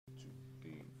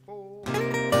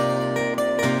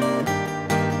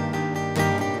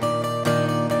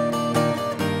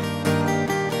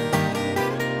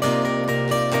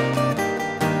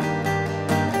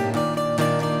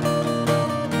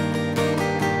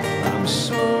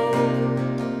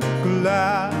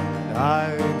glad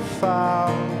I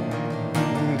found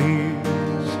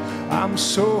this. I'm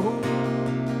so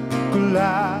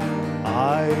glad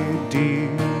I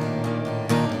did.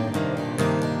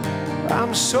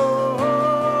 I'm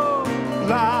so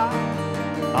glad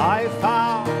I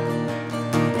found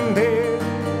this.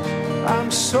 I'm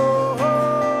so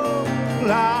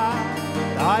glad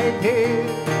I did.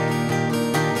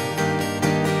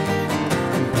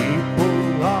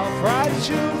 People are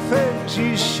fragile things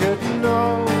you should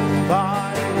know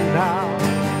by now.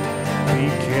 Be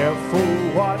careful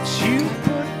what you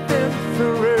put them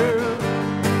through.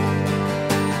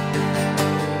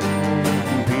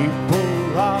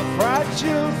 People are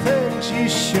fragile things you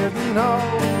should know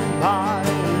by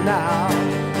now.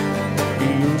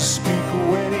 You speak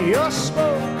when you're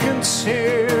spoken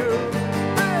to.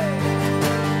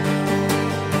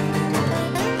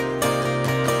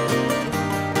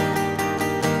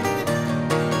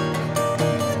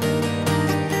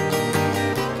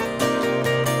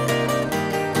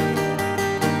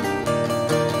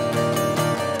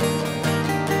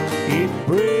 It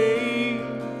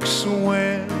breaks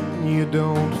when you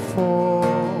don't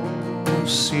foresee.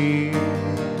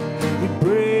 It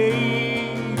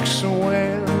breaks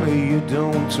when you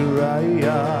don't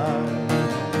arrive.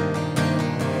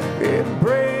 It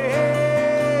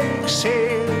breaks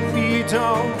if you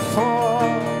don't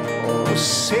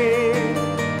foresee.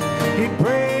 It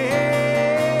breaks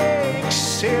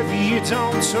if you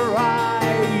don't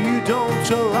arrive. You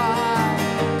don't arrive.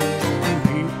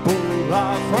 People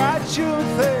are fragile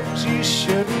things you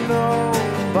should know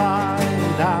by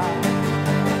now.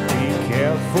 Be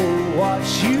careful what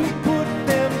you put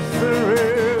them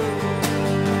through.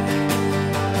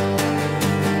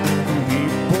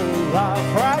 People are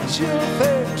fragile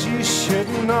things you should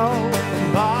know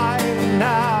by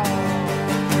now.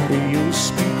 You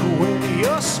speak when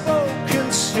you're spoken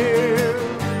to.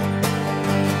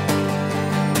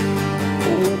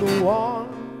 With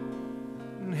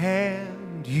one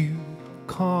hand you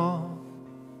calm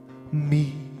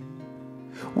me.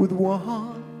 With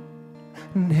one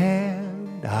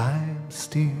hand I'm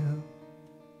still.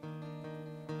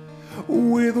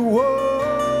 With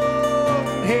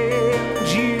one hand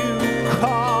you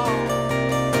calm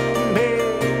me.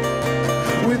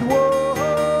 With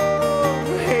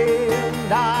one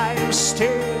hand I'm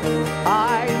still.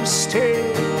 I'm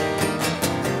still.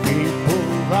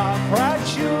 People are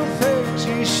fragile things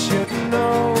you should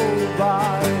know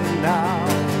by now.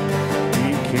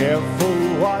 Be careful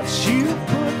what you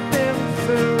put them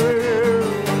through.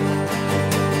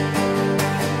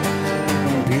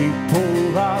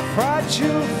 People are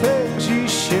fragile things you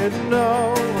should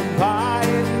know by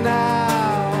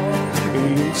now.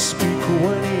 You speak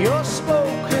when you're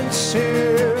spoken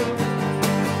to.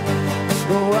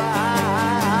 So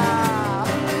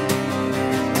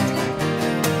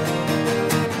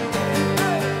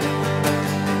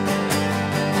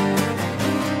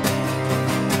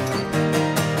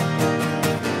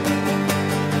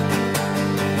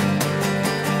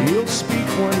He'll speak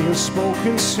when you're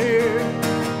spoken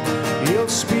to. He'll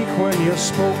speak when you're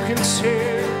spoken to.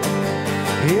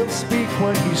 He'll speak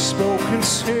when he's spoken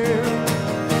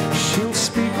to. She'll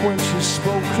speak when she's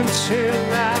spoken to.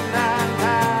 Now, now,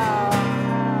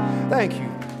 now. Thank you.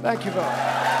 Thank you,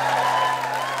 God.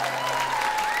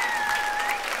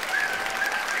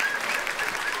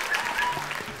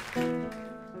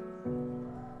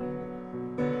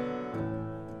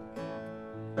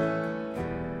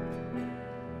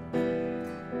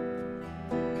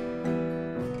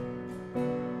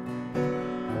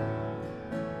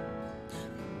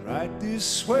 Right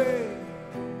this way,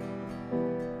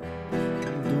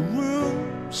 the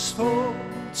room's full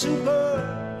to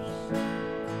burst.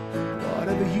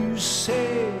 Whatever you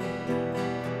say,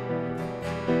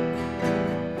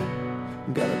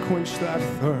 gotta quench that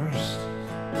thirst.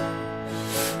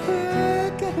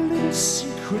 I got a little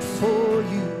secret for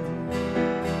you.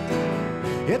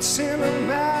 It's in a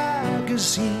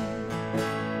magazine.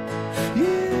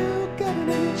 You got an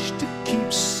itch to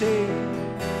keep safe.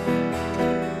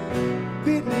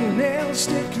 Bitten nails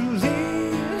stick to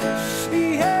lean,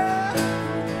 yeah.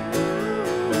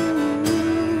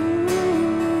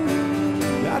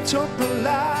 I took the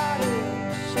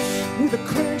lies with a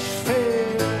clenched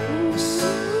face.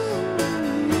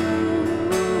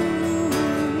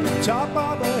 Top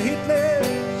of the hit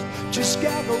list, just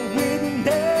got a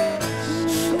witness.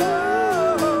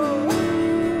 Oh,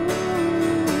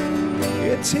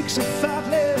 it takes a fat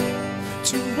lip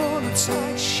to run a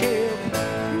tight ship.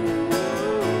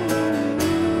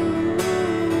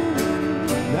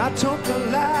 I took the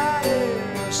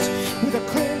lightest with a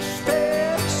clenched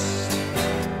fist.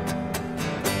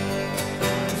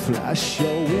 Flash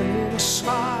your winning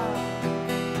smile.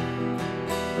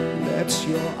 Let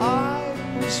your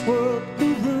eyes work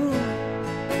the room.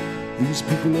 These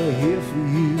people are here for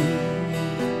you.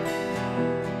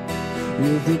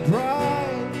 You're the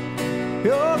bride,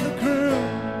 you're the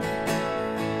groom.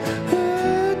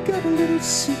 I got a little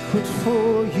secret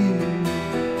for you.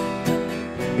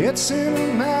 It's in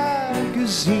a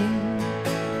magazine.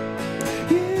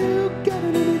 You got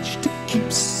an image to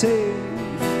keep safe.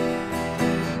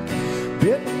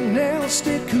 Bitten nails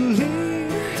stick clean,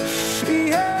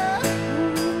 yeah.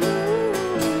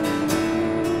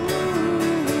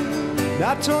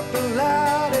 I talk the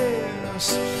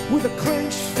loudest with a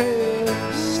clenched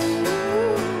fist.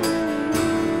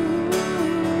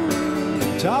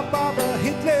 Top of a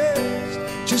hit list,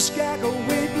 just gag a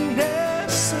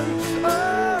witness. And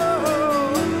oh,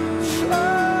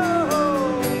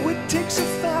 it takes a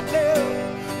fat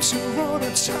lip to run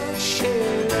a tight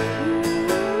ship.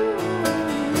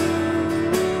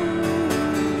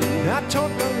 I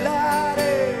talk the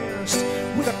loudest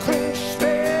with a clenched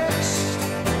fist.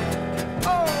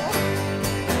 Oh.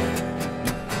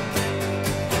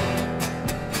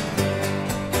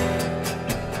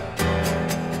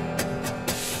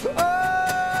 Oh.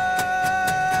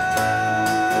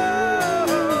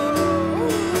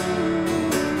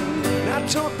 I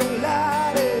talk the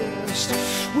loudest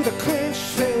with a clenched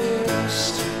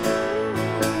fist.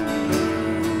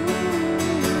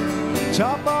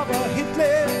 Top of a hit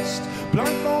list,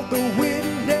 blindfold the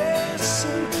witness.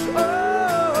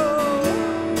 Oh,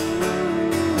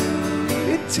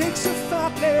 it takes a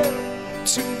fat lip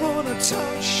to run a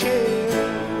tight ship.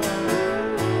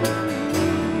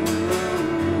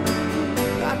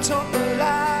 I talk the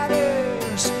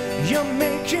loudest, you're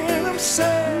making them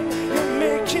say, you're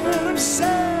making them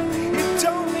say, it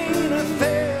don't mean a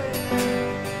thing.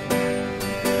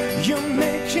 You're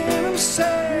making them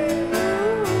say,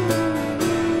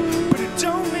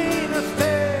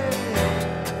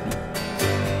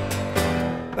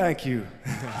 thank you.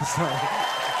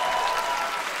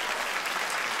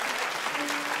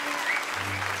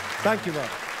 Thank you, Rob.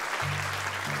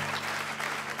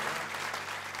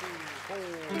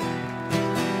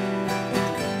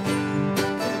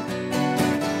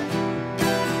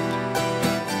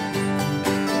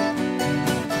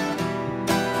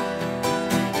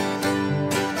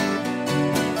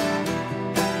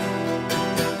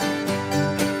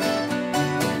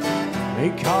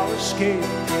 Make our escape.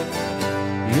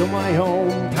 You're my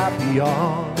own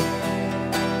Papillon.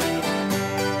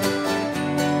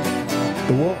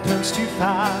 The world turns too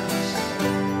fast.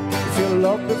 Feel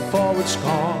love before it's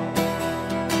gone.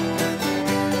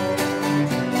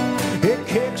 It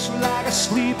kicks like a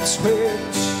sleep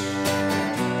switch.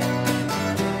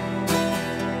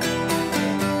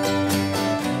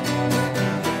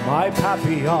 My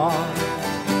Papillon,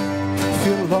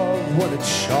 feel love when it's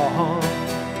shone.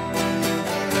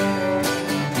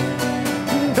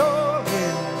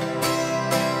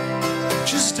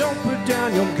 Don't put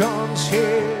down your guns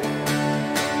here.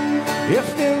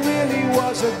 If there really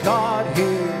was a God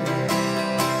here,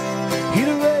 he'd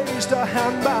have raised a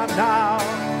hand by now.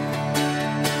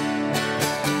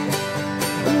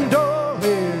 And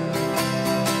darling,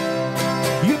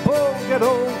 you both get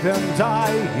old and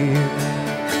die here.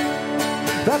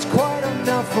 That's quite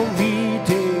enough for me,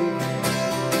 dear.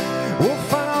 We'll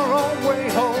find our own way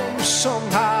home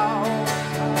somehow.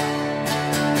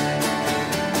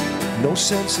 No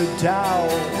sense of doubt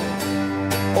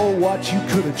or what you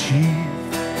could achieve.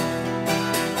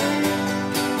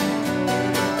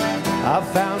 I've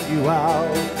found you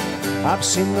out. I've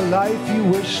seen the life you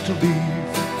wish to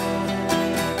leave.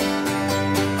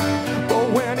 But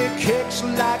when it kicks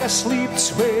like a sleep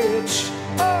switch,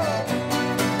 oh,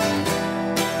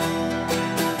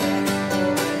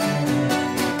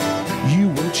 you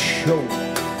will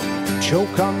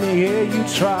choke on the air you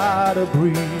try to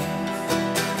breathe.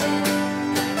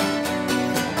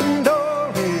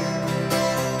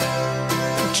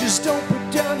 Just don't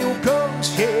put down your guns,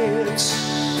 kids.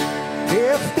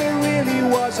 If there really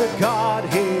was a God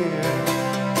here,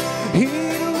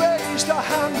 he'd have raised a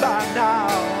hand by now.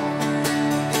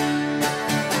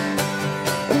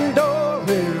 And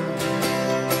darling,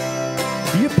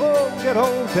 you both get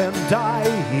old and die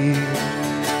here.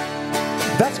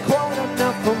 That's quite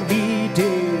enough for me,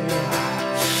 dear.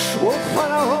 We'll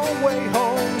find our own way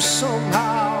home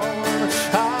somehow.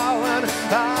 How and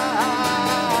how.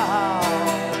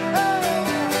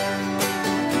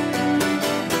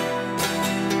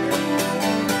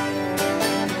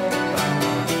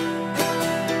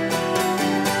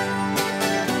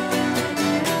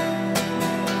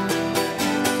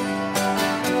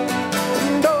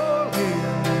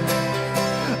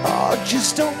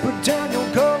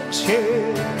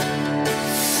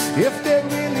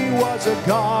 there's a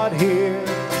God here.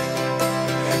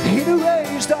 He'd have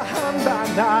raised a hand by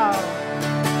now.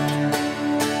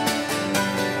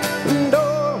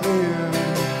 Darling,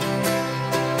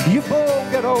 you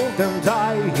both get old and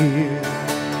die here.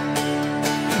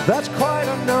 That's quite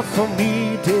enough for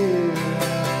me, dear.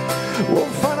 We'll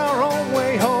find our own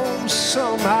way home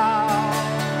somehow.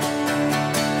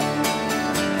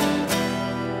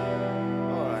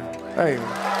 All right. Hey.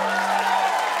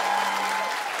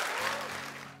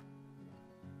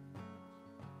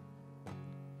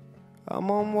 I'm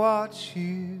on watch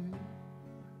here,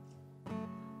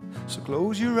 so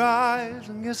close your eyes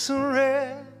and get some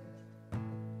rest.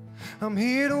 I'm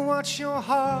here to watch your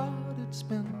heart. It's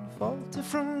been faulty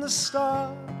from the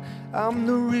start. I'm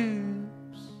the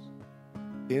ribs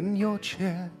in your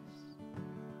chest.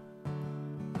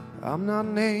 I'm not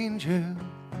an angel.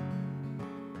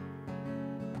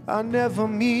 I never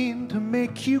mean to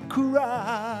make you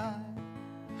cry.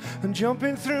 And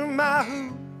jumping through my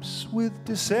hoops with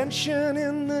dissension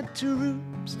in the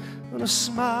troops, and a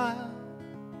smile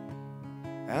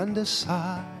and a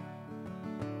sigh.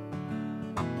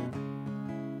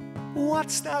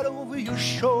 What's that over your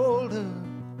shoulder?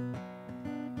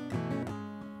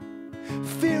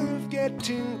 Fear of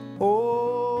getting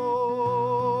older.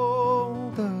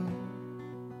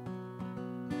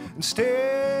 And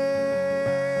stay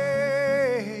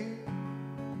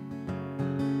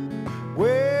with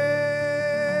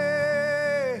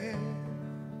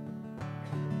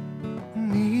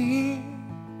me.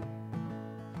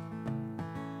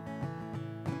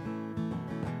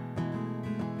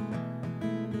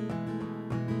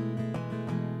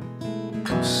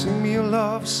 Sing me a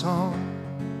love song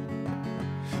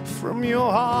from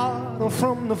your heart or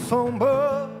from the phone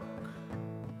book.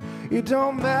 It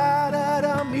don't matter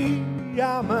to me.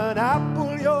 I'm an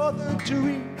apple, you're the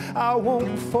tree. I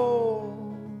won't fall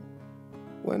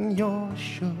when you're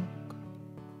shook.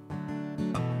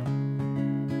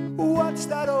 What's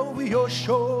that over your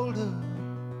shoulder?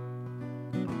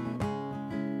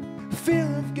 Fear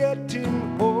of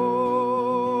getting older.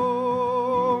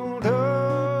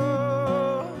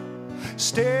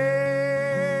 Stay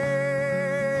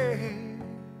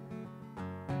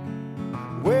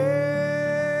with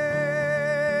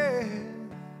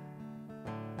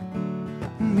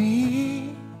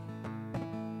me.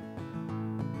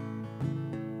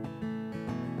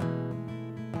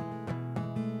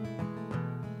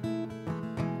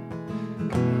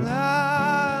 La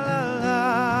la la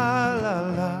la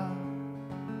la.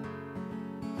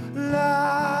 La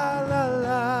la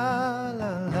la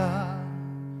la la.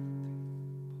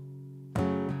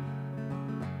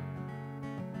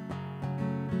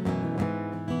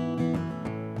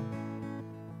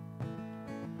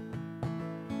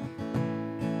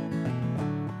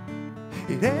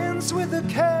 It ends with a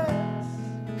kiss,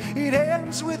 it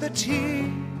ends with a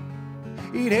tear,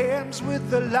 it ends with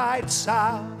the lights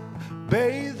out,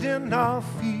 bathed in our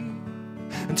feet.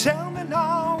 And tell me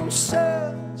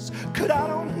nonsense, 'cause I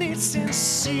don't need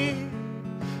sincere.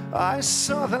 I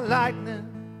saw the lightning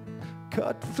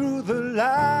cut through the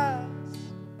last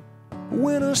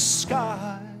winter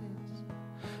skies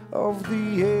of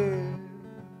the air.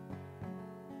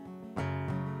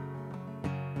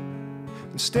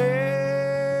 And stay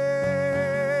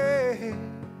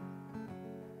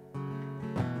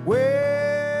with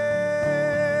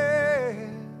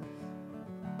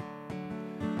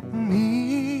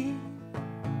me.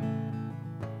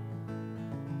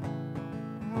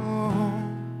 Oh.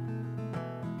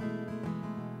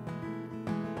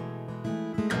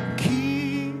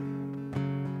 Keep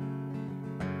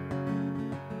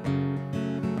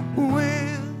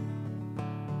with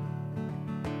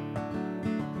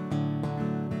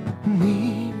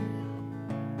me.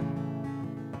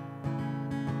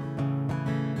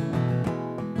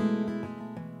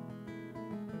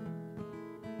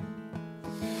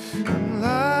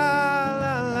 La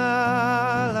la la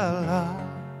la la.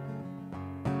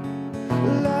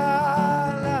 La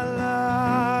la la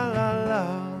la la.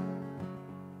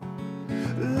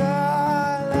 La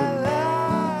la la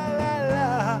la la.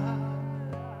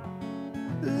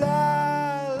 La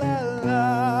la la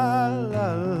la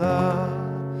la.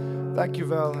 Thank you,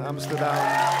 Val, Amsterdam.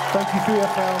 Thank you,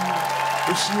 VFM.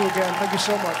 We'll see you again. Thank you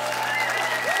so much.